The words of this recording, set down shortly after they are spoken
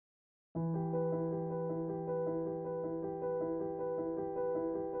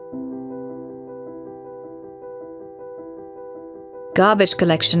Garbage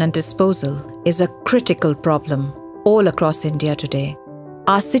collection and disposal is a critical problem all across India today.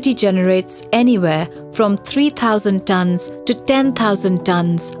 Our city generates anywhere from 3,000 tons to 10,000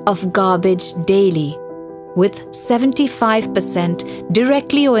 tons of garbage daily, with 75%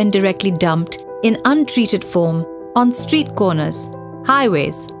 directly or indirectly dumped in untreated form on street corners,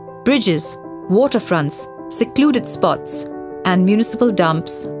 highways, bridges, waterfronts, secluded spots, and municipal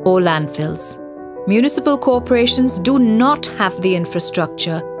dumps or landfills. Municipal corporations do not have the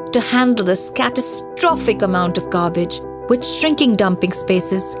infrastructure to handle this catastrophic amount of garbage, with shrinking dumping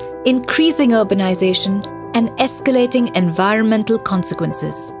spaces, increasing urbanization, and escalating environmental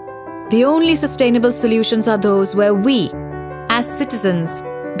consequences. The only sustainable solutions are those where we, as citizens,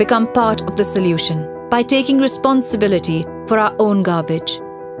 become part of the solution by taking responsibility for our own garbage.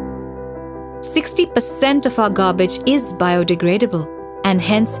 60% of our garbage is biodegradable and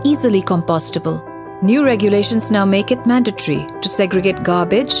hence easily compostable. New regulations now make it mandatory to segregate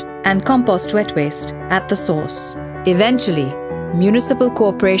garbage and compost wet waste at the source. Eventually, municipal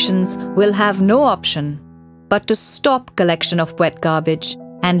corporations will have no option but to stop collection of wet garbage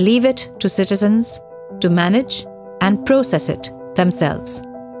and leave it to citizens to manage and process it themselves.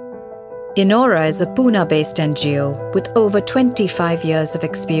 Inora is a Pune-based NGO with over 25 years of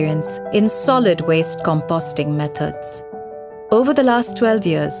experience in solid waste composting methods. Over the last 12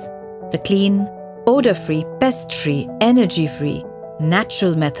 years, the clean, odour-free, pest-free, energy-free,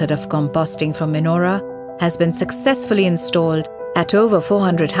 natural method of composting from Inora has been successfully installed at over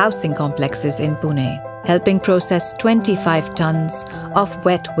 400 housing complexes in Pune, helping process 25 tons of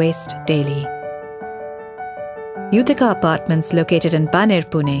wet waste daily. Yuthika Apartments, located in Baner,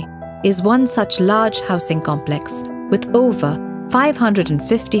 Pune, is one such large housing complex with over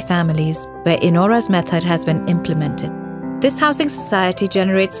 550 families where Inora's method has been implemented. This housing society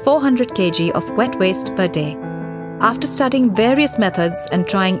generates 400 kg of wet waste per day. After studying various methods and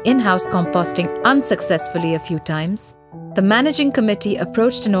trying in-house composting unsuccessfully a few times, the managing committee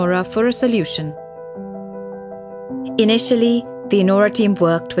approached Inora for a solution. Initially, the Inora team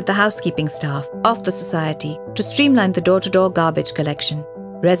worked with the housekeeping staff of the society to streamline the door-to-door garbage collection.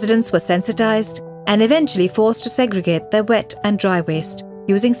 Residents were sensitized and eventually forced to segregate their wet and dry waste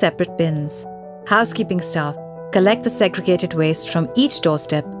using separate bins. Housekeeping staff collect the segregated waste from each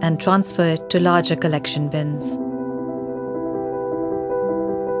doorstep and transfer it to larger collection bins.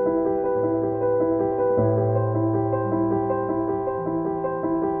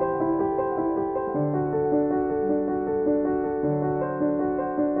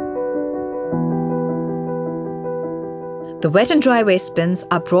 The wet and dry waste bins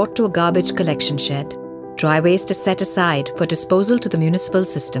are brought to a garbage collection shed. Dry waste is set aside for disposal to the municipal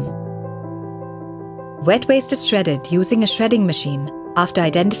system. Wet waste is shredded using a shredding machine after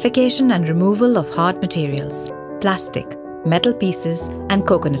identification and removal of hard materials, plastic, metal pieces, and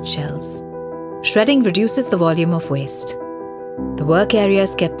coconut shells. Shredding reduces the volume of waste. The work area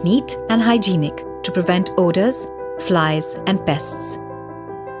is kept neat and hygienic to prevent odours, flies, and pests.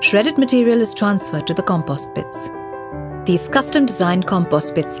 Shredded material is transferred to the compost pits. These custom-designed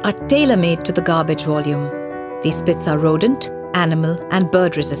compost pits are tailor-made to the garbage volume. These pits are rodent, animal, and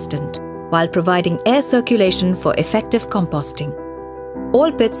bird resistant, while providing air circulation for effective composting.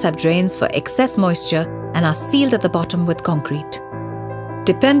 All pits have drains for excess moisture and are sealed at the bottom with concrete.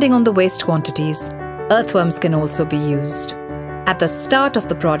 Depending on the waste quantities, earthworms can also be used. At the start of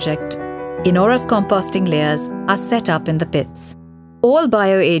the project, Inora's composting layers are set up in the pits. All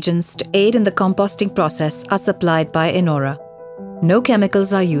bioagents to aid in the composting process are supplied by Inora. No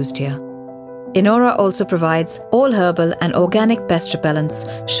chemicals are used here. Inora also provides all herbal and organic pest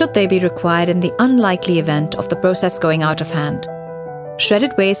repellents should they be required in the unlikely event of the process going out of hand.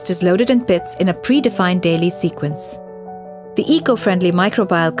 Shredded waste is loaded in pits in a predefined daily sequence. The eco-friendly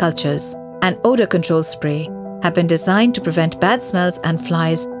microbial cultures and odour control spray have been designed to prevent bad smells and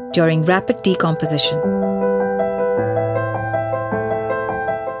flies during rapid decomposition.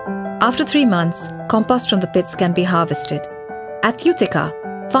 After 3 months, compost from the pits can be harvested. At Yuthika,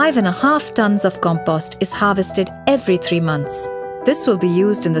 5.5 tons of compost is harvested every 3 months. This will be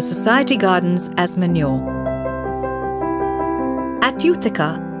used in the society gardens as manure. At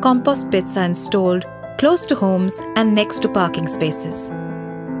Yuthika, compost pits are installed close to homes and next to parking spaces.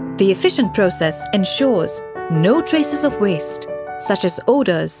 The efficient process ensures no traces of waste, such as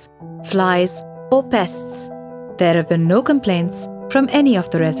odours, flies, or pests. There have been no complaints from any of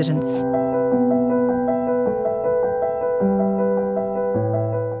the residents.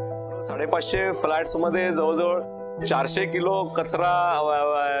 550 फ्लॅट्समध्ये जवळजवळ 400 kilo कचरा,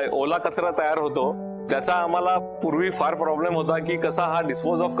 ओला कचरा तयार होतो. त्याचा आम्हाला पूर्वी फार problem होता की कसा हा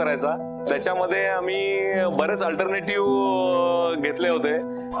डिस्पोज ऑफ करायचा. त्याच्यामध्ये आम्ही बरेच अल्टरनेटिव्ह घेतले होते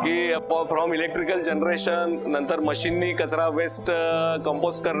की फ्रॉम इलेक्ट्रिकल जनरेशन, नंतर मशीननी कचरा वेस्ट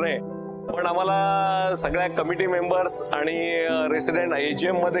कंपोस्ट करणे. पण आम्हाला सगळ्या कमिटी मेंबर्स आणि रेसिडेंट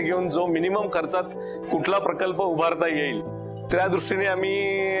AGM मध्ये घेऊन जो मिनिमम खर्चात कुठला प्रकल्प उभारता येईल त्या दृष्टीने आम्ही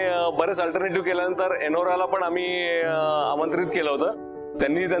बरेच अल्टरनेटिव्ह केल्यानंतर एनोराला पण आम्ही आमंत्रित केलं होतं.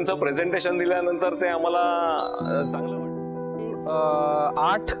 त्यांनी त्यांचं प्रेझेंटेशन दिल्यानंतर ते आम्हाला चांगलं वाटलं.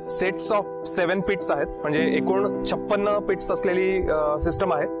 8 सेट्स ऑफ 7 पिट्स आहेत, म्हणजे एकूण 56 पिट्स असलेली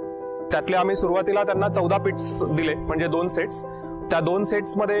सिस्टम आहे. त्यातले आम्ही सुरुवातीला त्यांना 14 पिट्स दिले, म्हणजे 2 सेट्स. त्या 2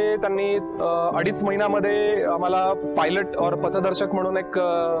 सेट्समध्ये त्यांनी 2.5 महिन्यामध्ये आम्हाला पायलट और पथदर्शक म्हणून एक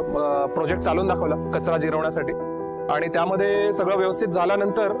प्रोजेक्ट चालून दाखवला कचरा जिरवण्यासाठी. आणि त्यामध्ये सगळं व्यवस्थित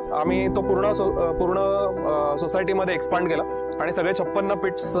झाल्यानंतर आम्ही तो पूर्ण सोसायटीमध्ये एक्सपांड केला आणि सगळे 56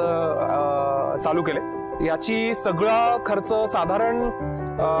 पिट्स चालू केले. याची सगळा खर्च साधारण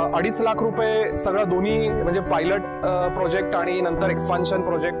 2.5 लाख रुपये सगळं दोन्ही, म्हणजे पायलट प्रोजेक्ट आणि नंतर एक्सपान्शन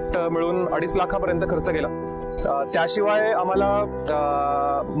प्रोजेक्ट मिळून 2.5 लाखापर्यंत खर्च केला. त्याशिवाय आम्हाला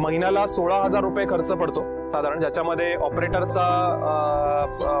महिन्याला 16,000 रुपये खर्च पडतो साधारण, ज्याच्यामध्ये ऑपरेटरचा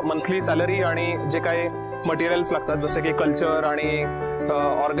मंथली सॅलरी आणि जे काही मटेरियल्स लागतात जसे की कल्चर आणि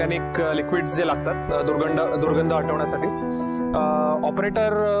ऑर्गॅनिक लिक्विड्स जे लागतात दुर्गंध हटवण्यासाठी.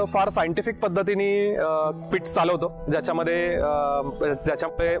 ऑपरेटर फार सायंटिफिक पद्धतीने पिट्स चालवतो,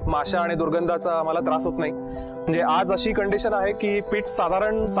 ज्याच्यामुळे माशा आणि दुर्गंधाचा आम्हाला त्रास होत नाही. म्हणजे आज अशी कंडिशन आहे की पिट्स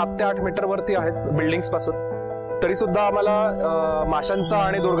साधारण 7 ते 8 मीटर वरती आहेत बिल्डिंग्स पासून, तरी सुद्धा आम्हाला माशांचा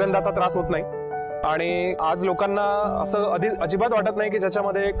आणि दुर्गंधाचा त्रास होत नाही. आणि आज लोकांना असं अजिबात वाटत नाही की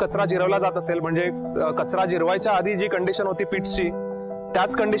ज्याच्यामध्ये कचरा जिरवला जात असेल. म्हणजे कचरा जिरवायच्या आधी जी कंडिशन होती पिट्सची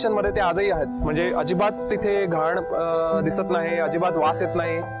त्याच कंडिशन मध्ये ते आजही आहेत. म्हणजे अजिबात तिथे घाण दिसत नाही, अजिबात वास येत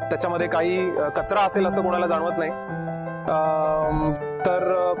नाही, त्याच्यामध्ये काही कचरा असेल असं कोणाला जाणवत नाही.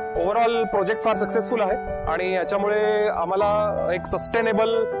 तर ओव्हरऑल प्रोजेक्ट फार सक्सेसफुल आहे आणि याच्यामुळे आम्हाला एक सस्टेनेबल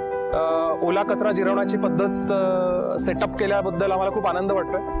ओला कचरा जिरवण्याची पद्धत सेटअप केल्याबद्दल आम्हाला खूप आनंद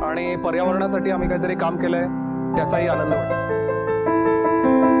वाटतोय आणि पर्यावरणासाठी आम्ही काहीतरी काम केलंय त्याचाही आनंद वाटतो.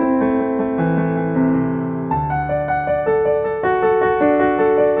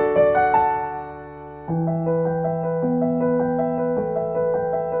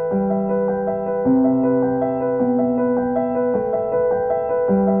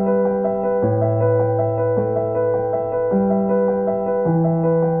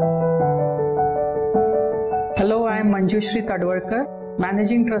 Manjushri Tadwarkar,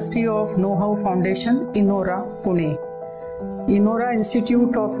 Managing Trustee of Know-How Foundation, Inora, Pune. Inora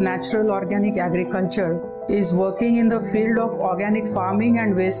Institute of Natural Organic Agriculture is working in the field of organic farming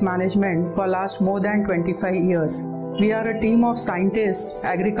and waste management for last more than 25 years. We are a team of scientists,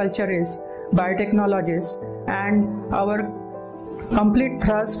 agriculturists, biotechnologists, and our complete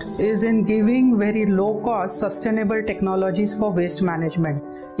thrust is in giving very low-cost sustainable technologies for waste management.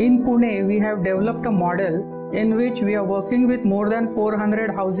 In Pune, we have developed a model in which we are working with more than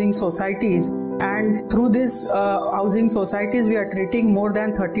 400 housing societies, and through these housing societies we are treating more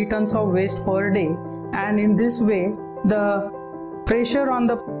than 30 tons of waste per day. And in this way the pressure on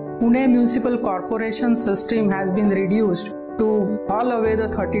the Pune Municipal Corporation system has been reduced to haul away the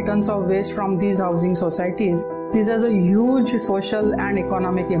 30 tons of waste from these housing societies. This has a huge social and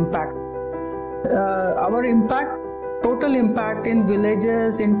economic impact. Our total impact in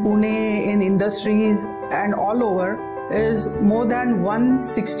villages, in Pune, in industries and all over is more than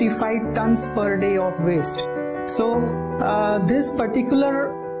 165 tons per day of waste. So this particular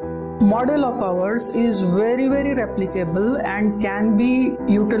model of ours is very, very replicable and can be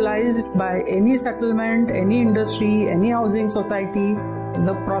utilized by any settlement, any industry, any housing society.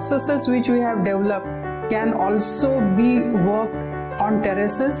 The processes which we have developed can also be worked on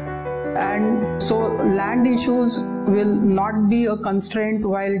terraces, and so land issues will not be a constraint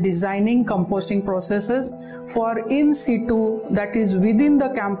while designing composting processes for in situ, that is within the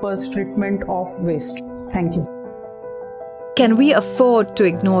campus, treatment of waste. Thank you. Can we afford to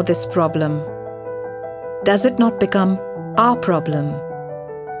ignore this problem? Does it not become our problem?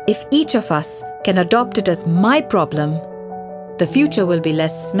 If each of us can adopt it as my problem, the future will be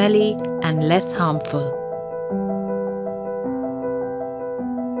less smelly and less harmful.